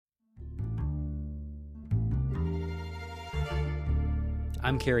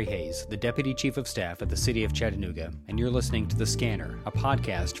I'm Carrie Hayes, the Deputy Chief of Staff at the City of Chattanooga, and you're listening to The Scanner, a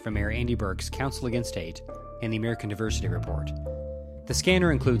podcast from Mayor Andy Burke's Council Against Hate and the American Diversity Report. The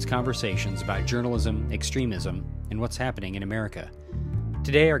Scanner includes conversations about journalism, extremism, and what's happening in America.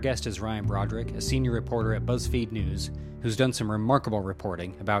 Today, our guest is Ryan Broderick, a senior reporter at Buzzfeed News, who's done some remarkable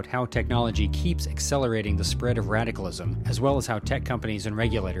reporting about how technology keeps accelerating the spread of radicalism, as well as how tech companies and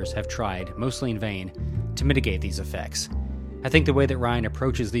regulators have tried, mostly in vain, to mitigate these effects. I think the way that Ryan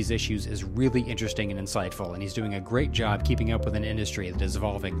approaches these issues is really interesting and insightful, and he's doing a great job keeping up with an industry that is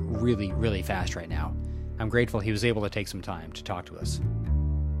evolving really, really fast right now. I'm grateful he was able to take some time to talk to us.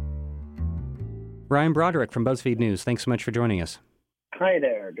 Ryan Broderick from Buzzfeed News, thanks so much for joining us. Hi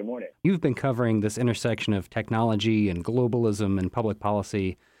there. Good morning. You've been covering this intersection of technology and globalism and public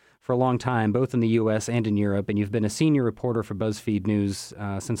policy for a long time, both in the U.S. and in Europe, and you've been a senior reporter for Buzzfeed News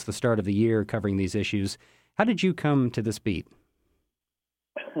since the start of the year covering these issues. How did you come to this beat?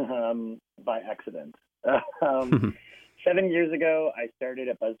 By accident. 7 years ago, I started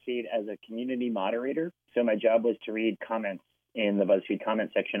at Buzzfeed as a community moderator. So my job was to read comments in the Buzzfeed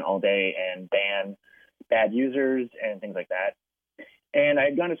comment section all day and ban bad users and things like that. And I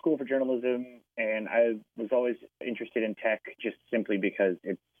had gone to school for journalism, and I was always interested in tech just simply because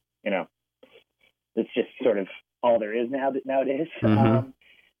it's just sort of all there is nowadays. Mm-hmm.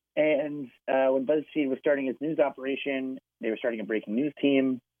 When Buzzfeed was starting its news operation, they were starting a breaking news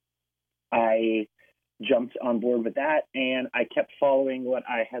team. I jumped on board with that, and I kept following what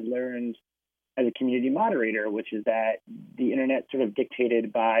I had learned as a community moderator, which is that the internet sort of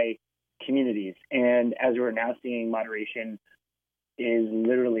dictated by communities. And as we're now seeing, moderation is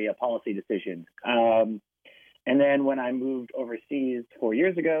literally a policy decision. And then when I moved overseas 4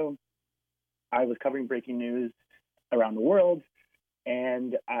 years ago, I was covering breaking news around the world.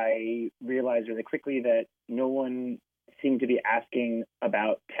 And I realized really quickly that no one seemed to be asking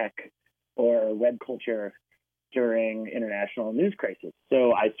about tech or web culture during international news crisis.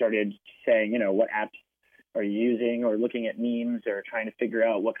 So I started saying, what apps are you using, or looking at memes, or trying to figure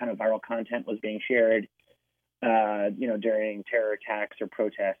out what kind of viral content was being shared, during terror attacks or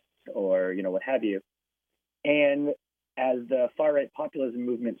protests or, what have you. And as the far-right populism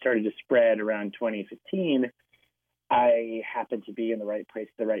movement started to spread around 2015, I happened to be in the right place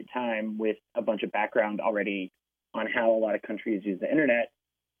at the right time with a bunch of background already on how a lot of countries use the internet.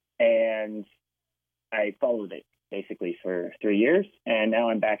 And I followed it basically for 3 years. And now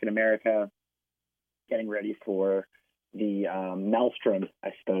I'm back in America getting ready for the maelstrom, I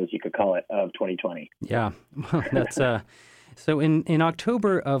suppose you could call it, of 2020. Yeah, well, that's so in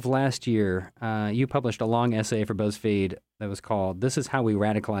October of last year, you published a long essay for BuzzFeed that was called "This is How We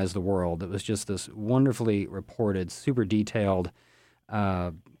Radicalize the World." It was just this wonderfully reported, super detailed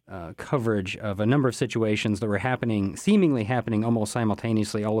coverage of a number of situations that were seemingly happening almost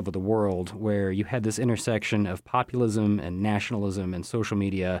simultaneously all over the world, where you had this intersection of populism and nationalism and social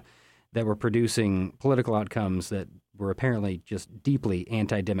media that were producing political outcomes that were apparently just deeply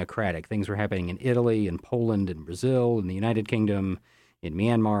anti-democratic. Things were happening in Italy and Poland and Brazil and the United Kingdom, in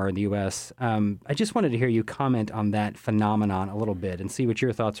Myanmar and the U.S. I just wanted to hear you comment on that phenomenon a little bit and see what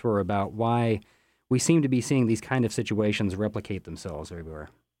your thoughts were about why we seem to be seeing these kind of situations replicate themselves everywhere.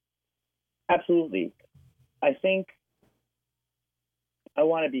 Absolutely. I think I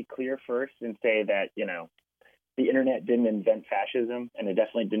want to be clear first and say that, the internet didn't invent fascism, and it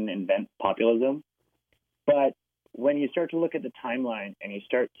definitely didn't invent populism. But when you start to look at the timeline and you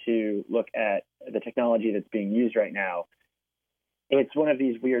start to look at the technology that's being used right now, it's one of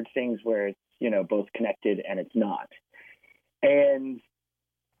these weird things where it's, both connected and it's not. And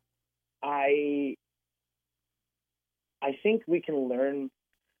I think we can learn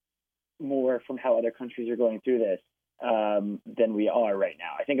more from how other countries are going through this than we are right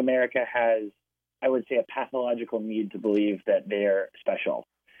now. I think America has, I would say, a pathological need to believe that they're special.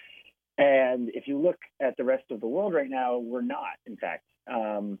 And if you look at the rest of the world right now, we're not, in fact.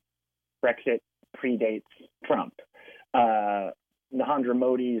 Brexit predates Trump. Narendra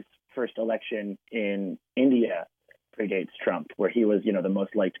Modi's first election in India predates Trump, where he was, the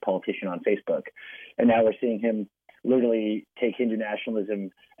most liked politician on Facebook. And now we're seeing him literally take Hindu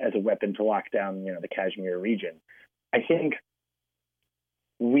nationalism as a weapon to lock down, the Kashmir region. I think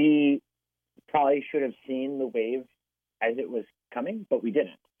we probably should have seen the wave as it was coming, but we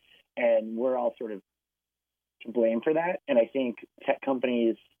didn't. And we're all sort of to blame for that. And I think tech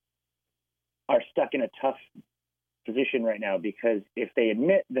companies are stuck in a tough position right now, because if they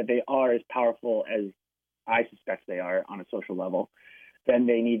admit that they are as powerful as I suspect they are on a social level, then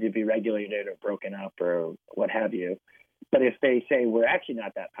they need to be regulated or broken up or what have you. But if they say we're actually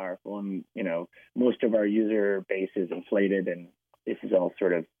not that powerful and, most of our user base is inflated and this is all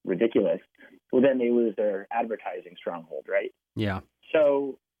sort of ridiculous, well, then they lose their advertising stronghold, right? Yeah.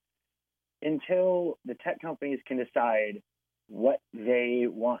 So until the tech companies can decide what they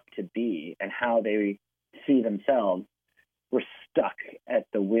want to be and how they see themselves, we're stuck at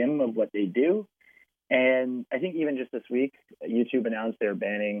the whim of what they do. And I think even just this week, YouTube announced they're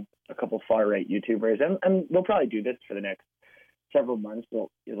banning a couple far-right YouTubers, and they'll probably do this for the next several months.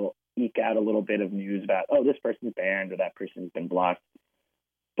 It'll eke out a little bit of news about, oh, this person's banned or that person's been blocked.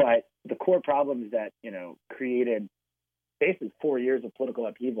 But the core problems that, created basically 4 years of political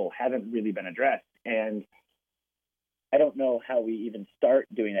upheaval haven't really been addressed. And I don't know how we even start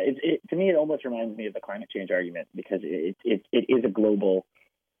doing that. To me, it almost reminds me of the climate change argument, because it is a global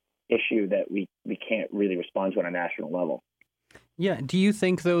issue that we can't really respond to on a national level. Yeah. Do you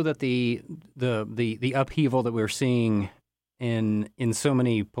think, though, that the upheaval that we're seeing in so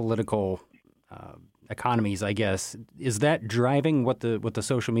many political economies, I guess, is that driving what the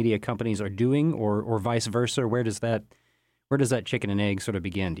social media companies are doing, or vice versa? Where does that chicken and egg sort of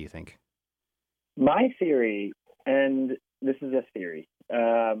begin, do you think? My theory, and this is a theory,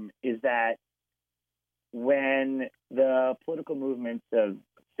 is that when the political movements of,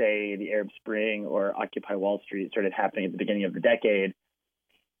 say, the Arab Spring or Occupy Wall Street started happening at the beginning of the decade,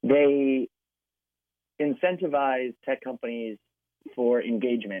 they incentivized tech companies for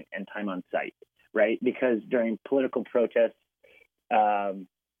engagement and time on site, right? Because during political protests,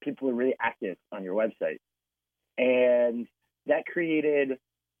 people were really active on your website. And that created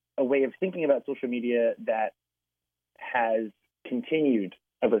a way of thinking about social media that has continued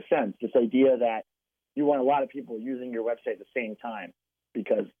ever since. This idea that you want a lot of people using your website at the same time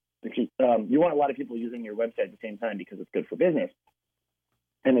because it's good for business,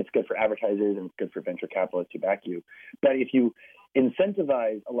 and it's good for advertisers, and it's good for venture capitalists who back you. But if you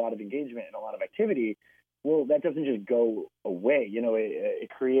incentivize a lot of engagement and a lot of activity, well, that doesn't just go away. It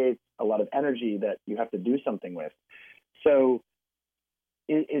creates a lot of energy that you have to do something with. So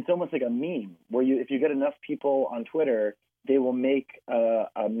it's almost like a meme where if you get enough people on Twitter, they will make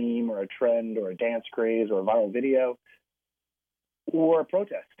a meme or a trend or a dance craze or a viral video or a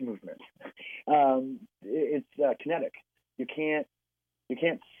protest movement. It's kinetic. You can't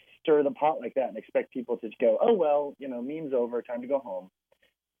stir the pot like that and expect people to just go, oh, well, meme's over, time to go home.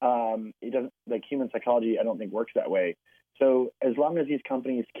 It doesn't, like, human psychology, I don't think works that way. So as long as these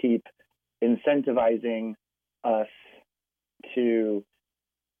companies keep incentivizing us to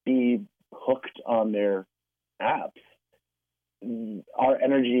be hooked on their apps, our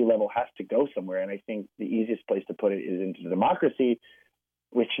energy level has to go somewhere. And I think the easiest place to put it is into democracy,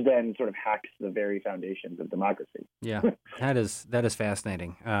 which then sort of hacks the very foundations of democracy. Yeah, that is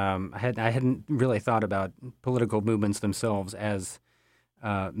fascinating. I hadn't really thought about political movements themselves as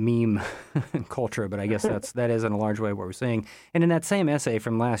meme culture, but I guess that is in a large way what we're seeing. And in that same essay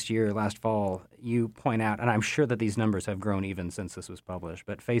from last fall, you point out, and I'm sure that these numbers have grown even since this was published,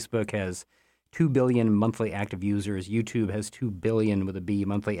 but Facebook has 2 billion monthly active users. YouTube has 2 billion with a B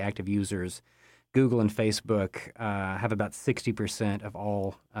monthly active users. Google and Facebook have about 60% of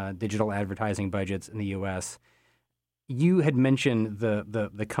all digital advertising budgets in the U.S. You had mentioned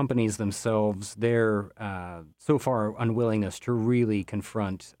the companies themselves, their so far unwillingness to really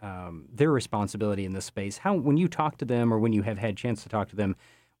confront their responsibility in this space. When you talk to them, or when you have had a chance to talk to them,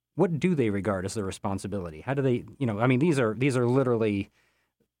 what do they regard as their responsibility? How do they, these are literally,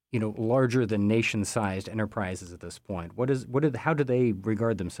 larger than nation-sized enterprises at this point. How do they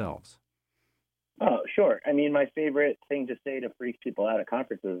regard themselves? Oh, sure. I mean, my favorite thing to say to freak people out at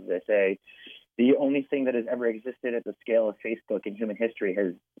conferences is they say, the only thing that has ever existed at the scale of Facebook in human history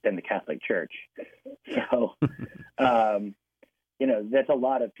has been the Catholic Church. So, that's a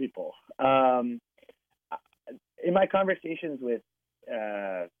lot of people. In my conversations with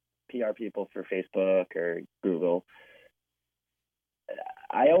PR people for Facebook or Google,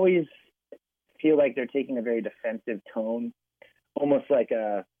 I always feel like they're taking a very defensive tone, almost like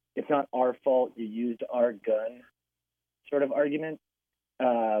it's not our fault, you used our gun sort of argument.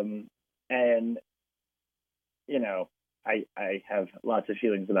 And, I have lots of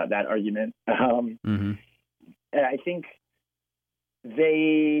feelings about that argument. And I think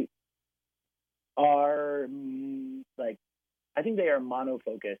they are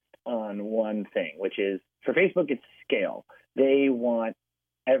monofocused on one thing, which is, for Facebook, it's scale. They want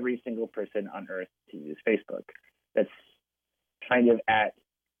every single person on Earth to use Facebook. That's kind of at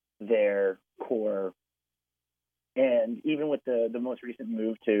their core. And even with the most recent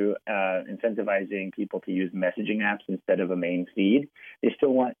move to incentivizing people to use messaging apps instead of a main feed, they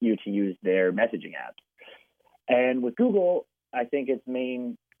still want you to use their messaging apps. And with Google, I think its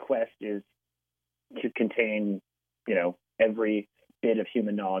main quest is to contain, every bit of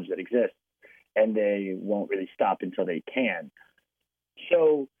human knowledge that exists, and they won't really stop until they can.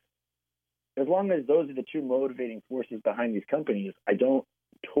 So as long as those are the two motivating forces behind these companies, I don't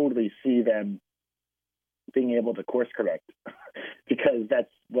totally see them being able to course correct because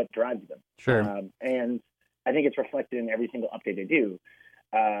that's what drives them. Sure. And I think it's reflected in every single update they do.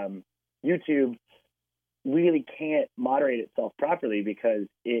 YouTube really can't moderate itself properly because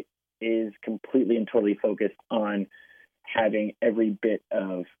it is completely and totally focused on having every bit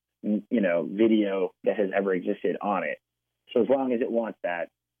of, video that has ever existed on it. So as long as it wants that,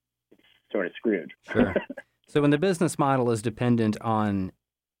 it's sort of screwed. Sure. So when the business model is dependent on,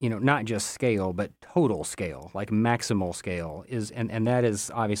 not just scale, but total scale, like maximal scale, and that is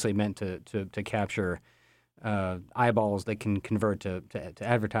obviously meant to capture eyeballs that can convert to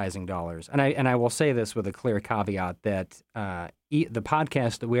advertising dollars. And I will say this with a clear caveat that the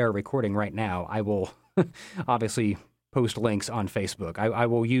podcast that we are recording right now, I will obviously post links on Facebook. I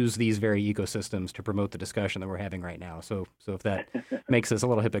will use these very ecosystems to promote the discussion that we're having right now. So if that makes us a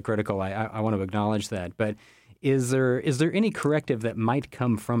little hypocritical, I want to acknowledge that. But is there any corrective that might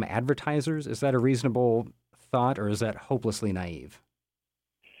come from advertisers? Is that a reasonable thought, or is that hopelessly naive?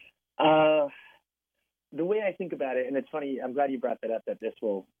 The way I think about it, and it's funny, I'm glad you brought that up, that this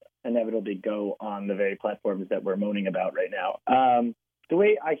will inevitably go on the very platforms that we're moaning about right now. The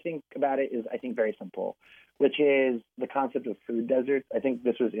way I think about it is, I think, very simple, which is the concept of food deserts. I think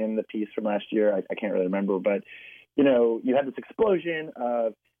this was in the piece from last year. I can't really remember, but, you had this explosion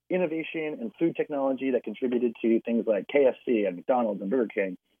of innovation and food technology that contributed to things like KFC and McDonald's and Burger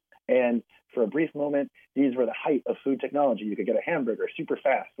King. And for a brief moment, these were the height of food technology. You could get a hamburger super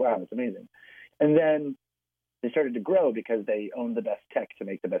fast. Wow, that's amazing. And then they started to grow because they owned the best tech to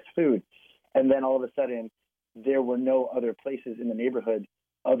make the best food. And then all of a sudden, there were no other places in the neighborhood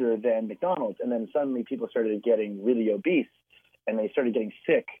other than McDonald's. And then suddenly people started getting really obese, and they started getting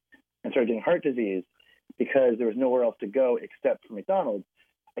sick and started getting heart disease because there was nowhere else to go except for McDonald's.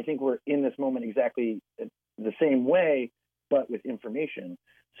 I think we're in this moment exactly the same way, but with information.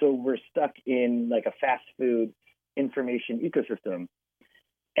 So we're stuck in like a fast food information ecosystem.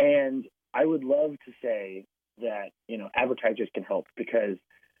 And I would love to say that, advertisers can help because,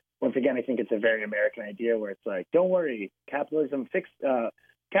 once again, I think it's a very American idea where it's like, don't worry, capitalism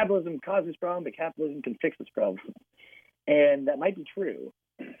caused this problem, but capitalism can fix this problem. And that might be true.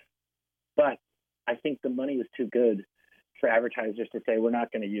 But I think the money is too good for advertisers to say, we're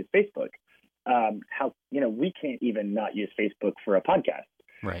not going to use Facebook. We can't even not use Facebook for a podcast.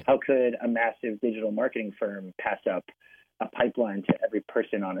 Right. How could a massive digital marketing firm pass up a pipeline to every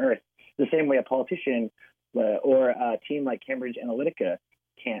person on earth? The same way a politician or a team like Cambridge Analytica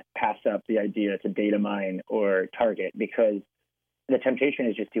can't pass up the idea to data mine or target because the temptation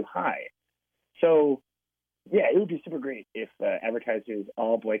is just too high. So, yeah, it would be super great if advertisers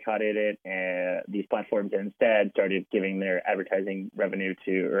all boycotted it and these platforms instead started giving their advertising money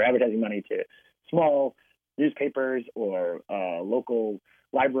to small newspapers or local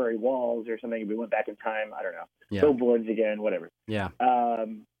library walls or something. We went back in time. I don't know. Yeah. Billboards again, whatever. Yeah.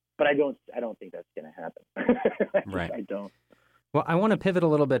 But I don't think that's going to happen. Right. I don't. Well, I want to pivot a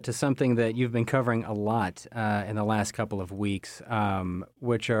little bit to something that you've been covering a lot in the last couple of weeks,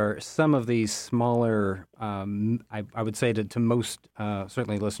 which are some of these smaller, I would say to most,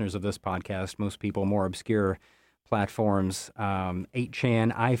 certainly listeners of this podcast, most people, more obscure platforms.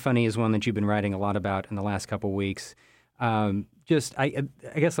 8chan, iFunny is one that you've been writing a lot about in the last couple of weeks. I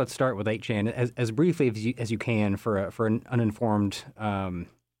guess let's start with 8chan as briefly as you can for an uninformed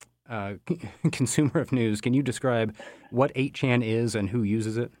consumer of news. Can you describe what 8chan is and who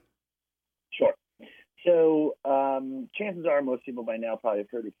uses it? Sure. So chances are most people by now probably have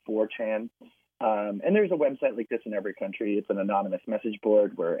heard of 4chan. And there's a website like this in every country. It's an anonymous message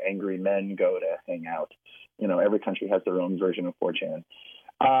board where angry men go to hang out. Every country has their own version of 4chan.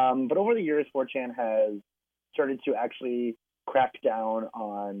 But over the years, 4chan has started to actually crack down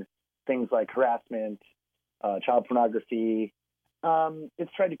on things like harassment, child pornography.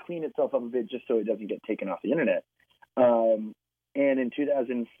 It's tried to clean itself up a bit just so it doesn't get taken off the internet. And in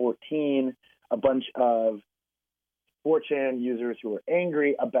 2014, a bunch of 4chan users who were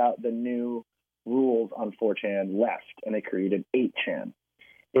angry about the new rules on 4chan left, and they created 8chan.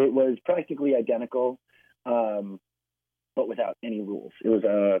 It was practically identical, but without any rules. It was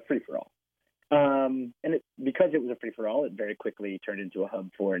a free-for-all. Because it was a free-for-all, it very quickly turned into a hub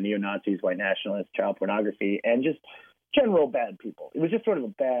for neo-Nazis, white nationalists, child pornography, and just general bad people. It was just sort of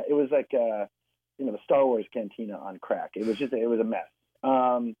it was like, the Star Wars cantina on crack. It was a mess.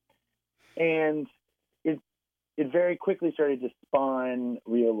 And it very quickly started to spawn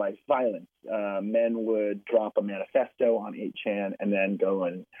real life violence. Men would drop a manifesto on 8chan and then go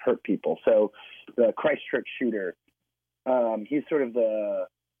and hurt people. So the Christchurch shooter, he's sort of the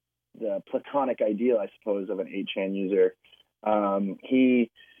platonic ideal, I suppose, of an 8chan user.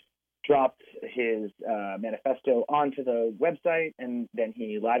 He dropped his manifesto onto the website, and then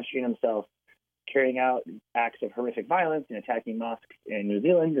he live streamed himself carrying out acts of horrific violence and attacking mosques in New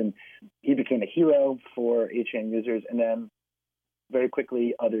Zealand, and he became a hero for 8chan users. And then very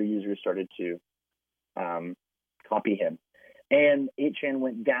quickly, other users started to copy him. And 8chan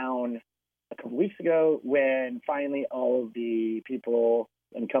went down a couple weeks ago when finally all of the people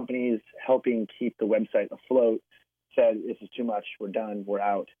and companies helping keep the website afloat said, this is too much, we're done, we're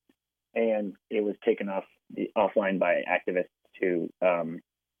out. And it was taken offline by activists who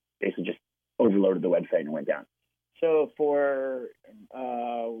basically just overloaded the website and went down. So for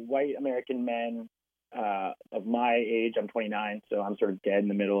white American men of my age, I'm 29, so I'm sort of dead in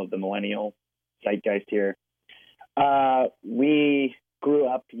the middle of the millennial zeitgeist here. We grew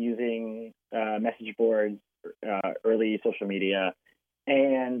up using message boards, early social media,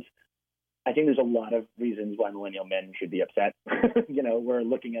 and I think there's a lot of reasons why millennial men should be upset. We're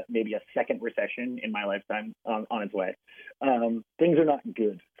looking at maybe a second recession in my lifetime on its way. Things are not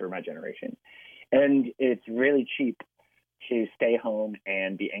good for my generation. And it's really cheap to stay home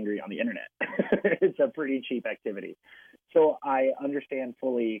and be angry on the internet. It's a pretty cheap activity. So I understand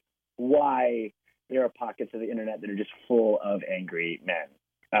fully why there are pockets of the internet that are just full of angry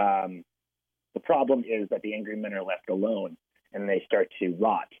men. The problem is that the angry men are left alone and they start to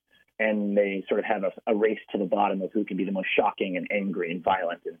rot. And they sort of have a race to the bottom of who can be the most shocking and angry and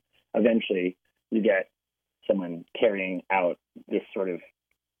violent. And eventually you get someone carrying out this sort of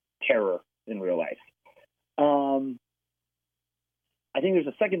terror in real life. I think there's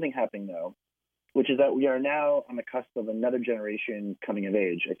a second thing happening, though, which is that we are now on the cusp of another generation coming of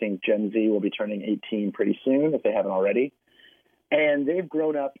age. I think Gen Z will be turning 18 pretty soon, if they haven't already. And they've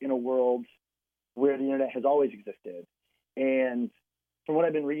grown up in a world where the internet has always existed. And from what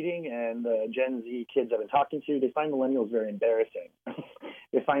I've been reading and the Gen Z kids I've been talking to, they find millennials very embarrassing.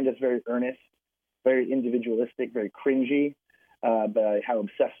 They find us very earnest, very individualistic, very cringy by how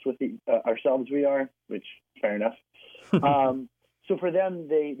obsessed with ourselves we are, which fair enough. So for them,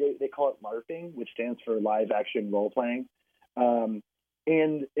 they call it LARPing, which stands for live action role playing. And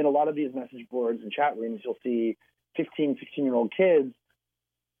in a lot of these message boards and chat rooms, you'll see 15, 16-year-old kids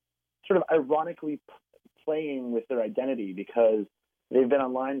sort of ironically playing with their identity because they've been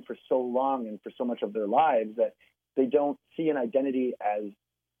online for so long and for so much of their lives that they don't see an identity as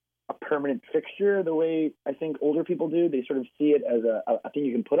a permanent fixture the way I think older people do. They sort of see it as a thing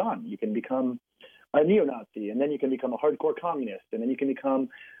you can put on. You can become a neo-Nazi, and then you can become a hardcore communist, and then you can become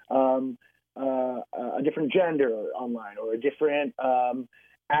a different gender online or a different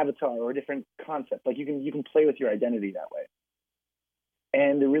avatar or a different concept. Like you can play with your identity that way.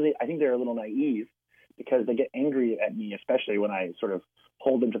 And I think they're a little naive because they get angry at me, especially when I sort of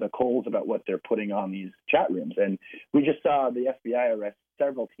hold them to the coals about what they're putting on these chat rooms. And we just saw the FBI arrest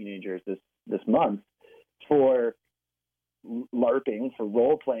several teenagers this month for LARPing, for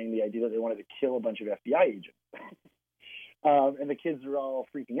role-playing the idea that they wanted to kill a bunch of FBI agents. And the kids are all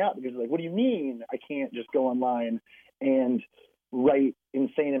freaking out because they're like, what do you mean I can't just go online and write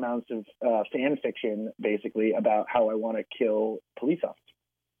insane amounts of fan fiction, basically, about how I want to kill police officers?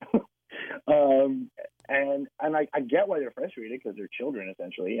 And I get why they're frustrated because they're children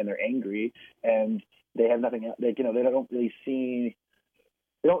essentially, and they're angry, and they have nothing. They don't really see.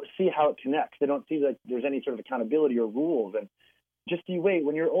 They don't see how it connects. They don't see that there's any sort of accountability or rules. And just you wait.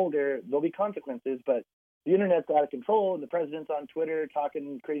 When you're older, there'll be consequences. But the internet's out of control, and the president's on Twitter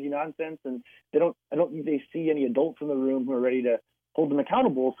talking crazy nonsense, and I don't think they see any adults in the room who are ready to hold them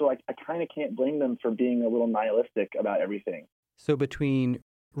accountable. So I kind of can't blame them for being a little nihilistic about everything. So between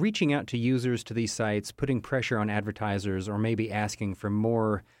reaching out to users to these sites, putting pressure on advertisers, or maybe asking for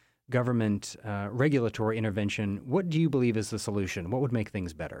more government regulatory intervention, what do you believe is the solution? What would make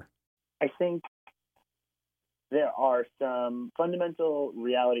things better? I think there are some fundamental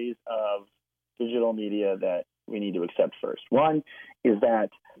realities of digital media that we need to accept first. One is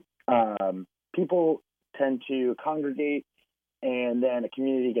that people tend to congregate, and then a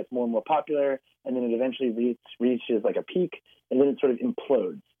community gets more and more popular, and then it eventually reaches like a peak, and then it sort of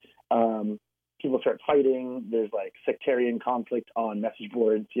implodes. People start fighting. There's like sectarian conflict on message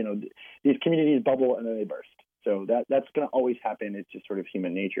boards. These communities bubble and then they burst. So that's going to always happen. It's just sort of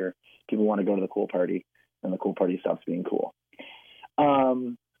human nature. People want to go to the cool party, and the cool party stops being cool.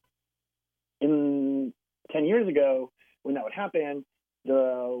 10 years ago, when that would happen,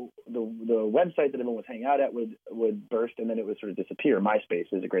 the website that everyone was hanging out at would burst, and then it would sort of disappear. MySpace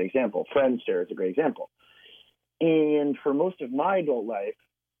is a great example. Friendster is a great example. And for most of my adult life,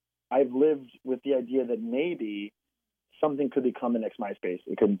 I've lived with the idea that maybe something could become the next MySpace.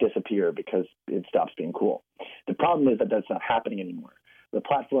 It could disappear because it stops being cool. The problem is that that's not happening anymore. The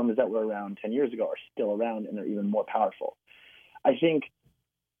platforms that were around 10 years ago are still around, and they're even more powerful. I think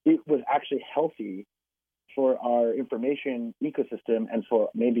it was actually healthy for our information ecosystem and for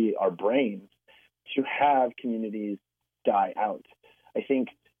maybe our brains to have communities die out. I think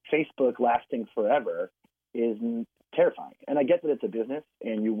Facebook lasting forever is terrifying. And I get that it's a business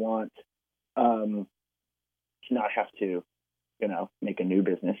and you want to not have to, make a new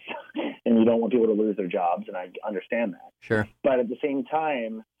business and you don't want people to lose their jobs. And I understand that. Sure. But at the same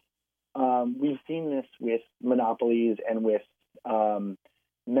time, we've seen this with monopolies and with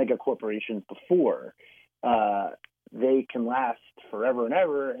mega corporations before. They can last forever and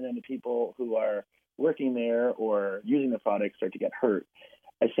ever, and then the people who are working there or using the product start to get hurt.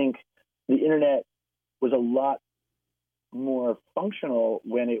 I think the internet was a lot more functional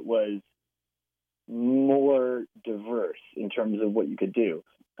when it was more diverse in terms of what you could do.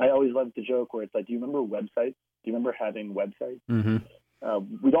 I always loved the joke where it's like, do you remember websites? Do you remember having websites? Mm-hmm.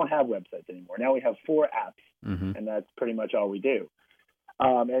 We don't have websites anymore. Now we have 4 apps, mm-hmm. and that's pretty much all we do.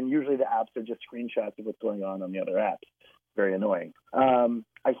 And usually the apps are just screenshots of what's going on the other apps. Very annoying.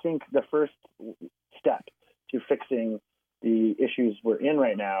 I think the first step to fixing the issues we're in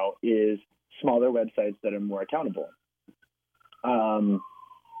right now is smaller websites that are more accountable.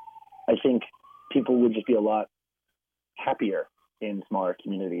 I think people would just be a lot happier in smaller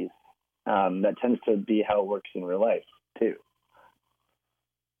communities. That tends to be how it works in real life, too.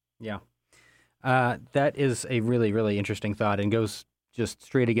 Yeah. That is a really, really interesting thought and goes just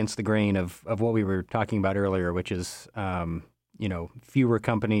straight against the grain of what we were talking about earlier, which is, fewer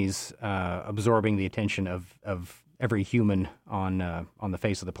companies absorbing the attention of every human on the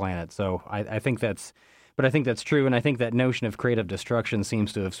face of the planet. So I think that's true. And I think that notion of creative destruction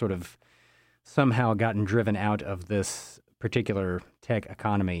seems to have sort of somehow gotten driven out of this particular tech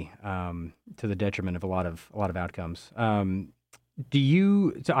economy to the detriment of a lot of outcomes.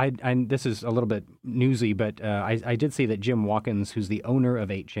 This is a little bit newsy, but I did see that Jim Watkins, who's the owner of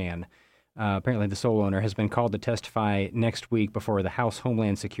 8chan, apparently the sole owner, has been called to testify next week before the House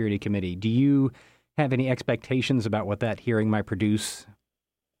Homeland Security Committee. Do you have any expectations about what that hearing might produce?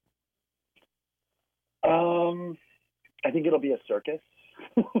 I think it'll be a circus.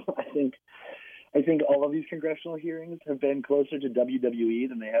 I think all of these congressional hearings have been closer to WWE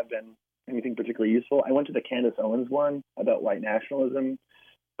than they have been anything particularly useful. I went to the Candace Owens one about white nationalism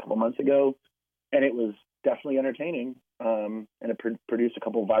a couple months ago, and it was definitely entertaining, and it produced a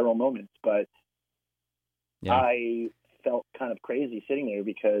couple viral moments. But yeah. I felt kind of crazy sitting there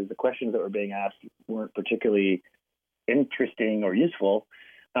because the questions that were being asked weren't particularly interesting or useful.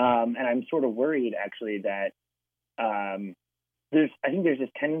 And I'm sort of worried, actually, that I think there's this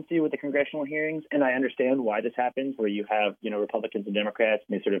tendency with the congressional hearings, and I understand why this happens, where you have, Republicans and Democrats,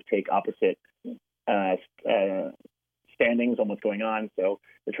 and they sort of take opposite standings on what's going on. So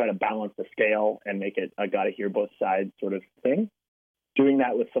they try to balance the scale and make it a got to hear both sides sort of thing. Doing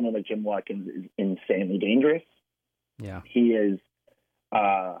that with someone like Jim Watkins is insanely dangerous. Yeah. He is,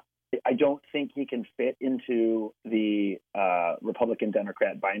 I don't think he can fit into the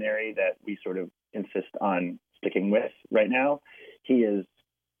Republican-Democrat binary that we sort of insist on sticking with right now. He is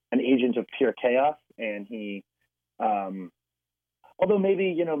an agent of pure chaos, and he, although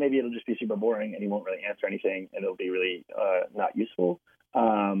maybe it'll just be super boring and he won't really answer anything and it'll be really not useful.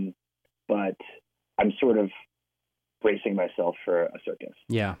 But I'm sort of bracing myself for a circus.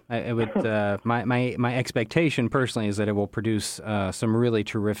 Yeah, I would. My expectation personally is that it will produce some really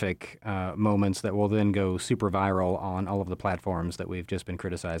terrific moments that will then go super viral on all of the platforms that we've just been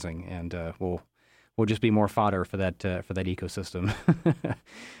criticizing, and will just be more fodder for that ecosystem.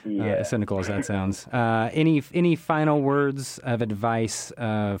 Yeah. As cynical as that sounds. Any final words of advice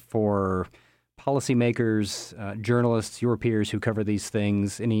for policymakers, journalists, your peers who cover these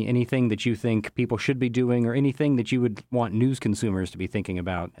things? Anything that you think people should be doing, or anything that you would want news consumers to be thinking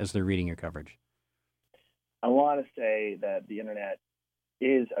about as they're reading your coverage? I want to say that the internet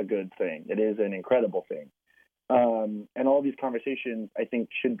is a good thing. It is an incredible thing. And all these conversations, I think,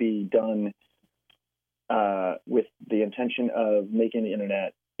 should be done with the intention of making the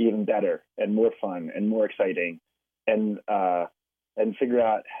internet even better and more fun and more exciting, and figure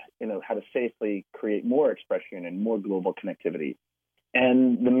out, how to safely create more expression and more global connectivity.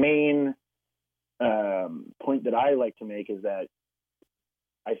 And the main point that I like to make is that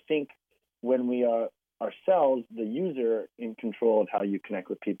I think when we are ourselves, the user, in control of how you connect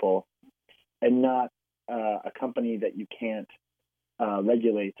with people, and not a company that you can't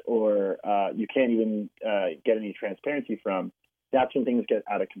regulate or you can't even get any transparency from. That's when things get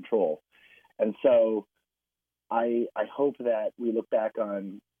out of control. And so I hope that we look back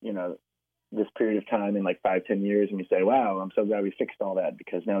on, this period of time in like 5-10 years and we say, wow, I'm so glad we fixed all that,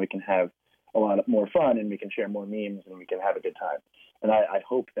 because now we can have a lot more fun and we can share more memes and we can have a good time. And I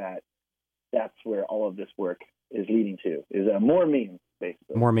hope that that's where all of this work is leading to, is more memes,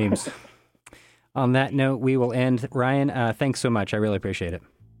 basically. More memes. On that note, we will end. Ryan, thanks so much. I really appreciate it.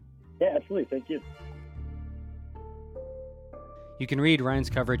 Yeah, absolutely. Thank you. You can read Ryan's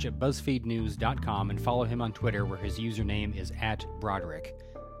coverage at BuzzfeedNews.com and follow him on Twitter, where his username is @Broderick.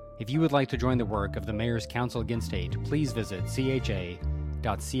 If you would like to join the work of the Mayor's Council Against Hate, please visit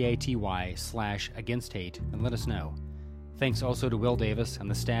cha.caty/against-hate and let us know. Thanks also to Will Davis and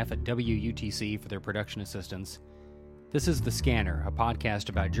the staff at WUTC for their production assistance. This is The Scanner, a podcast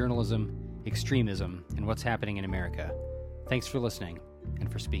about journalism, extremism, and what's happening in America. Thanks for listening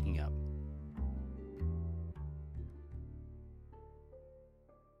and for speaking up.